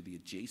reference to the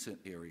adjacent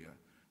area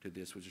to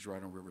this, which is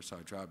right on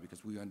Riverside Drive,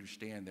 because we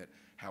understand that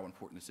how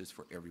important this is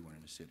for everyone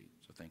in the city.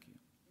 So thank you.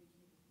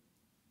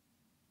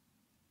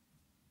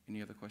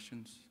 Any other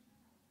questions?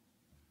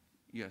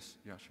 Yes,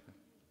 Yashika.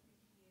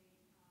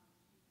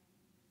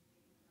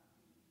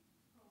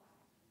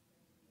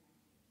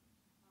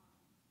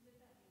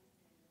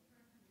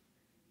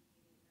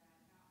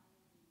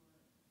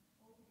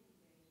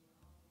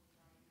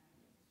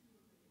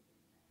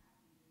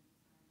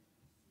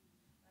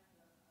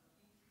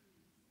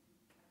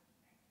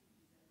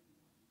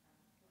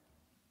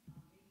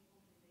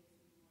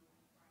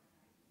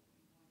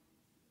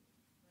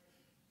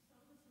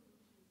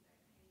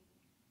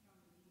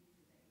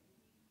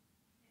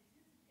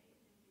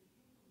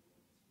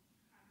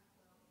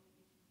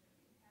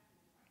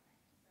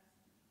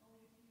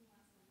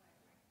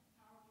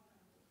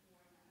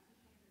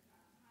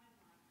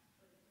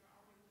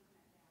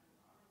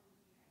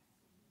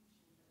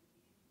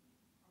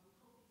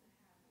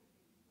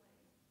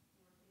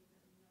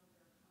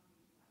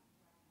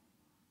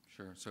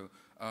 Sure. So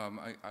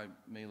I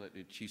may let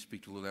the chief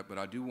speak to a little of that, but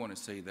I do want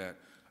to say that,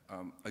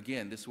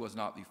 again, this was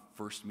not the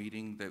first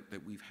meeting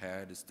that we've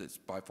had. It's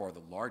by far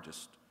the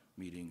largest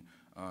meeting,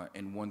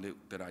 and one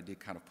that I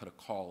did kind of put a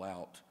call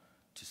out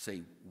to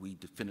say we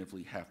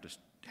definitively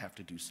have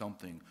to do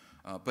something.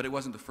 But it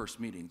wasn't the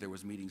first meeting. There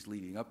was meetings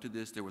leading up to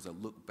this. There was a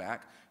look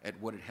back at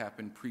what had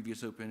happened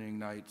previous opening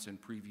nights and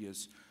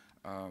previous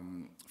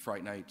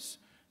Fright nights.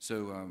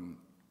 So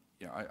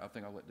yeah, I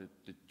think I'll let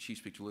the chief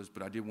speak to Liz,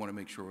 but I did want to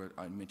make sure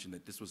I mentioned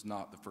that this was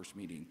not the first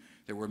meeting.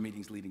 There were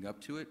meetings leading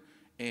up to it,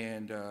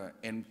 and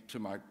to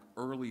my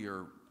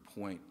earlier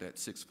point that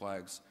Six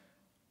Flags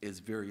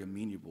is very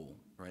amenable,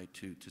 right,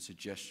 to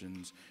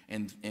suggestions,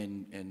 and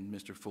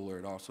Mr. Fuller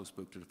had also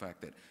spoke to the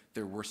fact that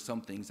there were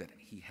some things that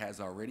he has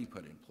already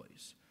put in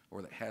place,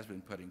 or that has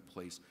been put in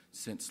place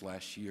since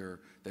last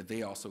year, that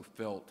they also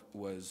felt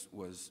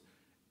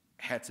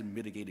had some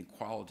mitigating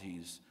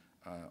qualities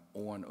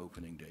on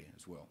opening day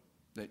as well.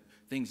 That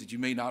things that you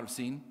may not have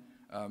seen,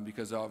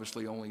 because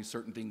obviously only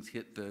certain things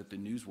hit the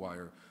news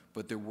wire,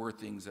 but there were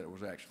things that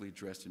was actually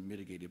addressed and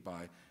mitigated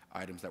by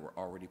items that were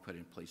already put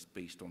in place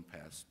based on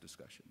past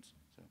discussions.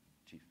 So,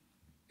 Chief.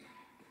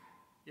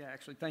 Yeah,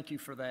 actually, thank you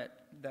for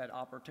that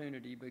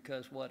opportunity,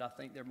 because what I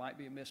think there might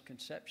be a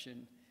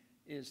misconception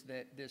is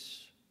that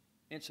this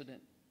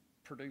incident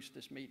produced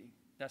this meeting.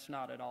 That's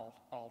not at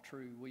all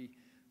true.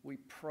 We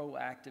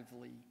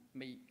proactively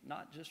meet,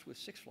 not just with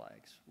Six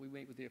Flags. We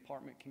meet with the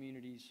apartment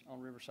communities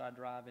on Riverside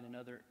Drive and in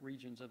other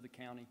regions of the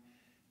county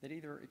that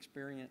either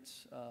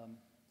experience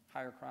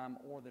higher crime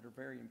or that are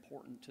very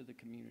important to the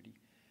community,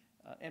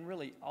 and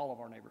really all of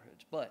our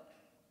neighborhoods. But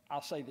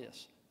I'll say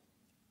this.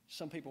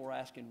 Some people were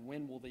asking,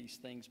 when will these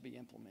things be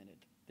implemented?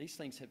 These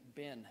things have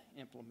been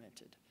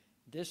implemented.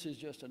 This is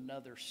just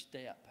another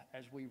step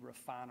as we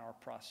refine our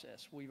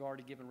process. We've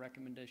already given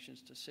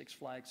recommendations to Six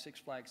Flags. Six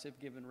Flags have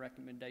given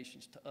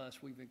recommendations to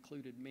us. We've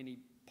included many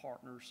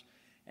partners.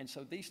 And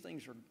so these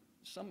things are,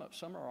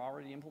 some are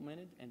already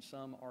implemented and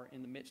some are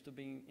in the midst of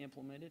being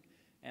implemented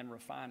and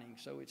refining.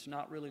 So it's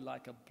not really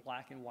like a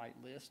black and white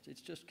list.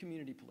 It's just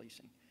community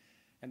policing.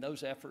 And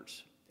those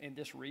efforts in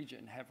this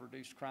region have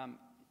reduced crime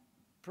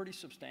pretty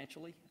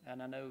substantially.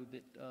 And I know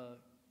that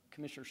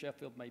Commissioner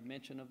Sheffield made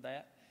mention of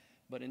that.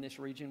 But in this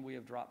region, we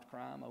have dropped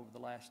crime over the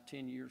last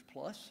 10 years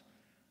plus,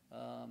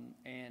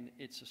 and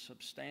it's a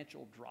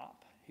substantial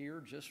drop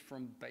here just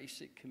from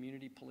basic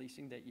community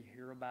policing that you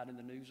hear about in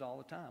the news all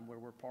the time, where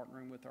we're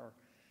partnering with our,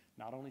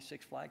 not only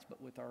Six Flags, but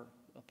with our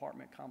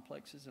apartment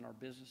complexes and our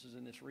businesses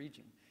in this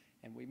region,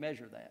 and we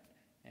measure that.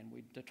 and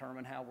we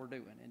determine how we're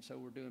doing. And so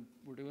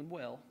we're doing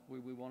well.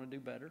 We want to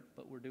do better,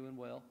 but we're doing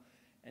well.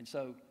 And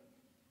so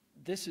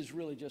this is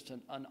really just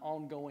an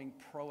ongoing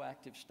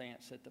proactive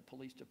stance that the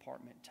police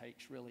department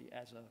takes, really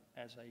as a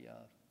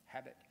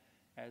habit,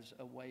 as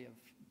a way of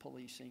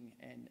policing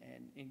and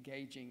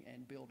engaging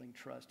and building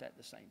trust at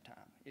the same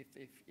time,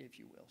 if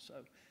you will.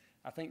 So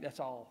I think that's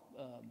all.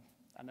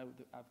 I know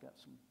that I've got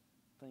some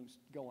things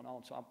going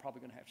on, so I'm probably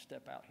going to have to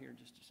step out here in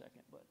just a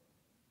second. But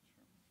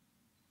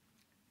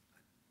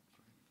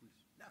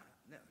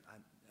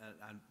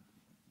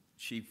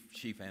Chief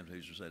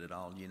Amhuser said it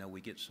all. You know,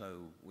 we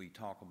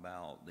talk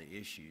about the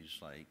issues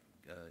like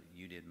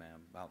you did,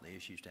 ma'am, about the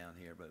issues down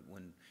here, but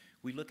when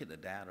we look at the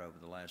data over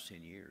the last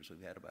 10 years,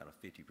 we've had about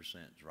a 50%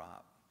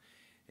 drop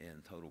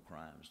in total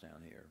crimes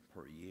down here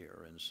per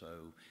year. And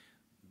so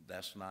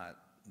that's not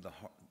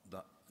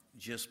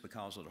just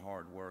because of the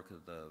hard work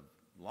of the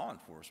law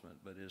enforcement,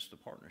 but it's the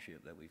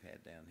partnership that we've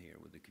had down here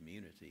with the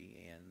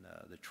community and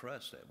the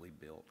trust that we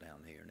built down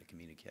here and the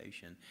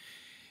communication.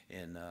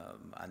 And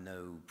I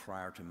know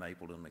prior to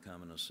Mableton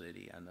becoming a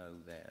city, I know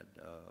that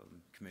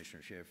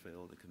Commissioner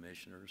Sheffield, the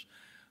commissioners,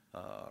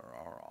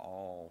 are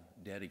all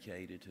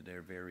dedicated to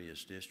their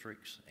various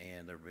districts,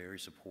 and they're very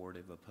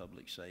supportive of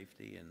public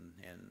safety,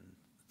 and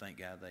thank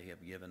God they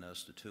have given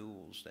us the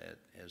tools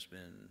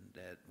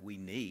that we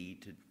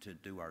need to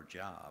do our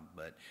job.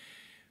 But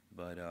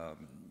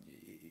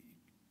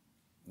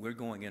we're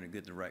going in a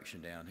good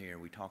direction down here.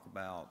 We talk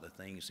about the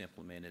things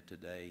implemented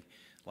today.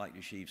 Like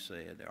the chief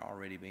said, they're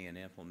already being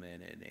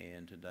implemented,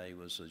 and today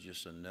was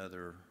just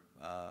another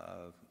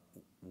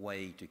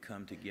way to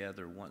come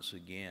together once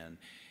again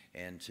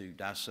and to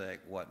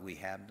dissect what we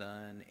have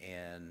done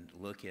and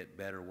look at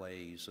better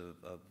ways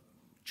of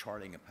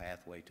charting a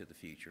pathway to the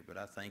future. But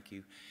I thank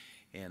you,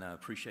 and I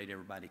appreciate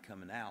everybody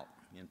coming out,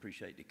 and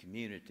appreciate the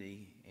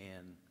community.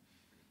 And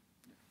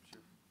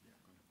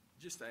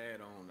just to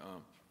add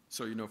on,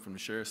 so you know, from the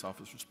sheriff's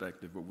office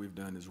perspective, what we've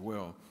done as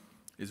well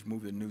is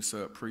move the new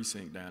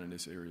sub-precinct down in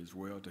this area as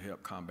well to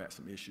help combat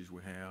some issues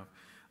we have,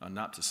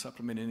 not to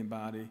supplement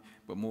anybody,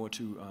 but more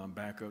to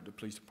back up the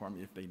police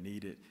department if they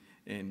need it,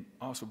 and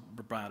also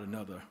provide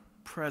another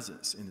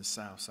presence in the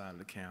south side of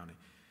the county,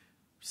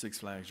 Six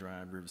Flags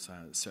Drive,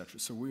 Riverside, et cetera.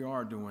 So we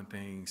are doing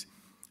things,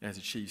 as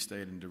the chief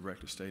stated and the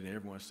director stated, and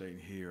everyone stated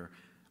here,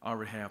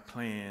 already have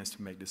plans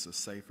to make this a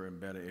safer and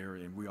better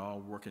area, and we're all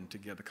working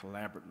together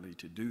collaboratively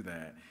to do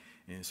that.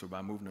 And so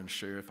by moving the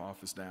sheriff's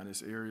office down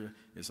this area,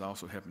 it's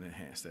also helping to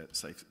enhance that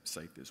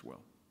safety as well.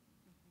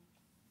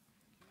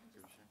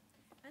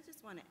 I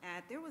just want to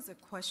add, there was a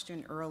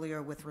question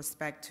earlier with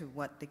respect to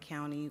what the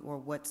county or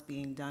what's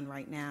being done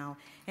right now,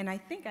 and I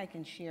think I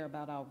can share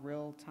about our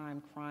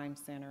real-time crime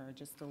center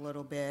just a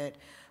little bit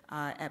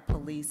at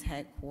police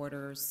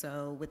headquarters.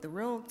 So with the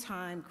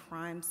real-time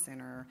crime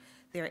center,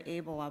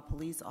 our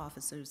police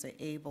officers are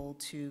able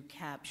to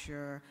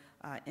capture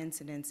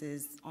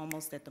incidences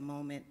almost at the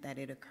moment that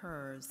it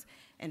occurs.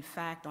 In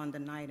fact, on the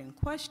night in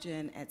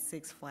question at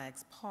Six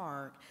Flags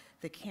Park,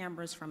 the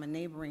cameras from a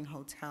neighboring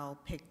hotel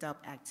picked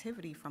up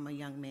activity from a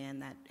young man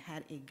that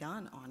had a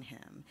gun on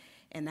him,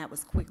 and that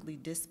was quickly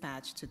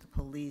dispatched to the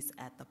police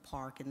at the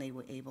park, and they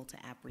were able to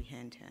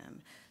apprehend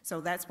him.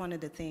 So that's one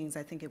of the things,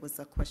 I think it was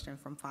a question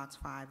from Fox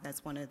 5,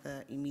 that's one of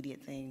the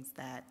immediate things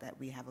that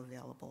we have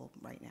available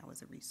right now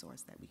as a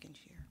resource that we can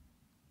share.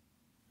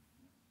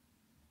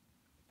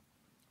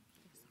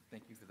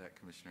 Thank you for that,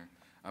 Commissioner.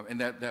 And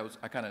that was,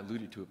 I kind of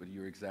alluded to it, but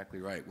you're exactly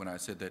right when I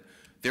said that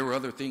there were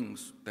other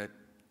things that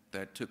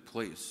took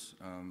place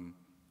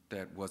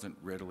that wasn't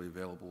readily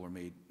available or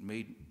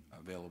made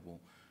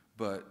available,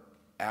 but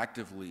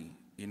actively,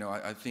 you know,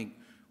 I think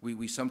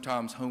we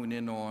sometimes hone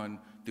in on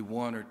the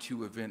one or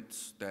two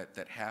events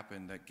that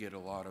happen that get a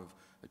lot of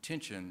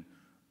attention,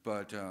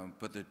 but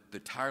the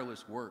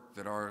tireless work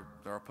that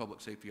our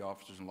public safety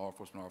officers and law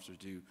enforcement officers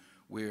do,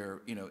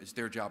 where, you know, it's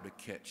their job to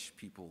catch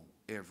people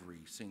every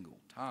single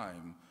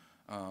time,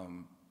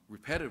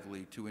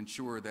 repetitively, to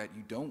ensure that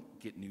you don't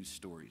get news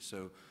stories.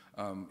 So,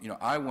 you know,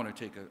 I want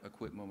to take a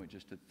quick moment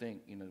just to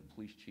thank, you know, the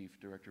police chief,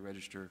 director,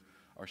 register,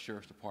 our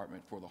sheriff's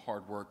department for the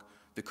hard work,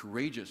 the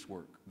courageous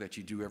work that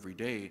you do every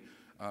day.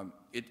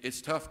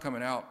 It's tough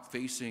coming out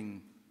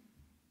facing,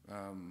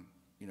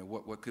 you know,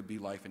 what could be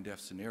life and death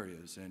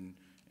scenarios,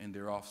 and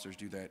their officers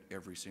do that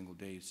every single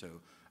day. So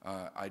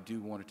I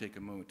do want to take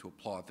a moment to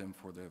applaud them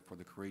for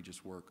the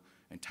courageous work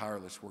and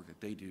tireless work that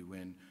they do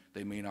when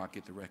they may not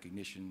get the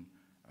recognition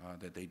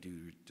that they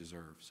do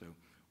deserve. So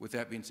with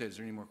that being said, is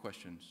there any more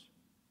questions?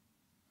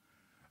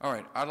 All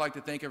right, I'd like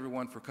to thank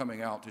everyone for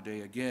coming out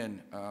today.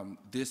 Again,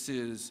 this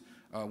is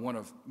one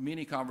of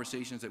many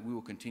conversations that we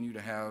will continue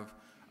to have.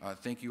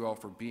 Thank you all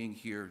for being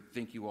here.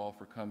 Thank you all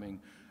for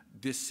coming.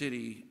 This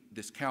city,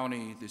 this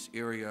county, this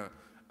area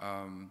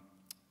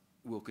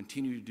will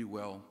continue to do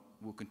well.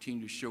 We'll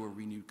continue to show a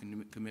renewed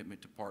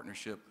commitment to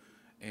partnership,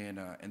 and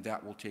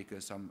that will take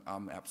us,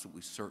 I'm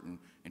absolutely certain,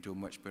 into a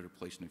much better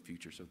place in the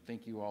future. So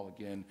thank you all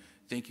again.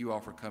 Thank you all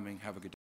for coming. Have a good day.